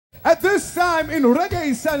At this time in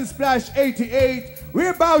Reggae Sunsplash 88,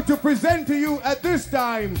 we're about to present to you at this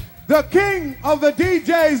time the king of the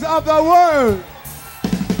DJs of the world.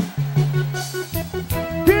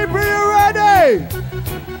 People, you ready?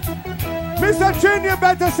 Mr. Chin, you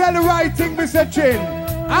better say the right thing, Mr. Chin.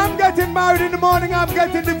 I'm getting married in the morning, I'm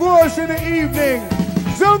getting divorced in the evening.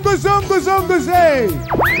 Zungu, zungu, zungu, say.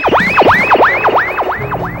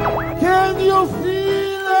 Can you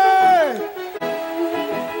feel it?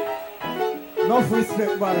 Enough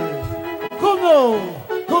respect, Barry. Come on,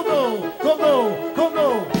 come on, come on, come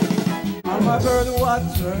on. I'm a bird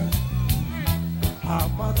watcher.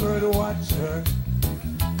 I'm a bird watcher.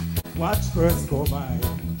 Watch girls go by.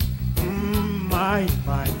 My.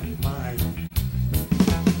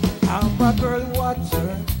 I'm a bird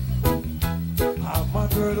watcher. I'm a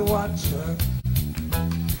bird watcher.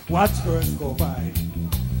 Watch girls go by.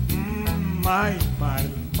 My.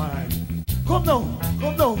 Come down.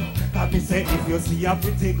 Let me say, if you see a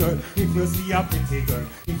pretty girl, if you see a pretty girl,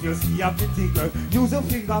 if you see a pretty girl, use a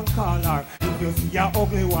finger and call her. If you see a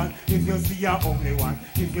ugly one, if you see a ugly one,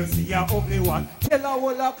 if you see a ugly one, tell her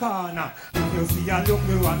all a corner. If you see a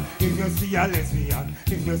lovely one, if you see a lesbian,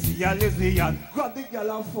 if you see a lesbian, grab the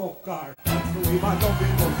girl and fuck her. That's the way my love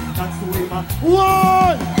it goes. That's the way my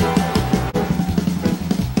one.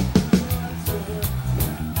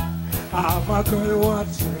 I'm a girl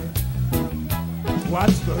watcher.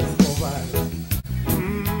 Watch girls go by.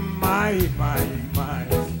 My.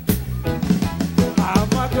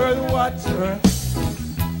 I'm a girl watcher.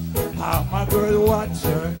 I'm a girl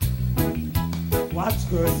watcher. Watch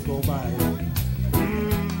girls go by.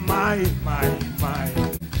 My.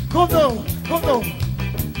 Come down.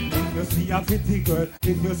 If you see a pretty girl,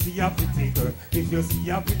 if you see a pretty girl, if you see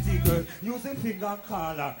a pretty girl, use a finger and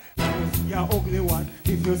call her. If you see a ugly one,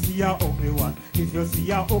 if you see a ugly one, if you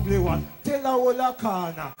see a ugly one, tell her all a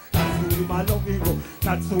corner. That's the way my loving go.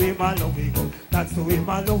 That's the way my loving go. That's the way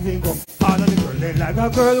my loving go. All of the girl they like a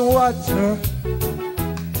girl watcher.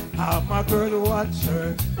 I'm a girl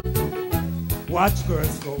watcher. Watch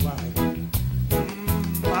girls go by.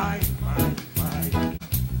 My.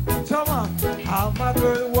 Come on, I'm a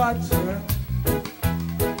girl watcher.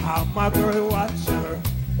 I'm a girl watcher.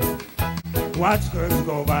 Watch girls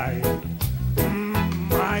go by.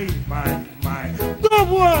 My. Go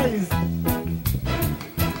boys!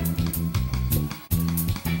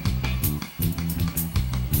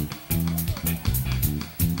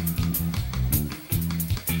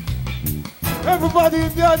 Everybody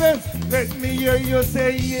in the audience, let me hear you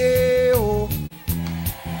say yeah, oh.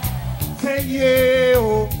 Say yeah,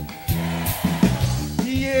 oh.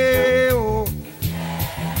 Yeah, oh.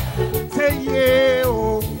 Say yeah,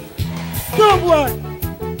 oh. Come on.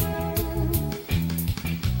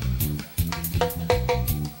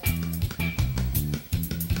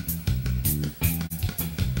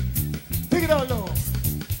 Take it out now.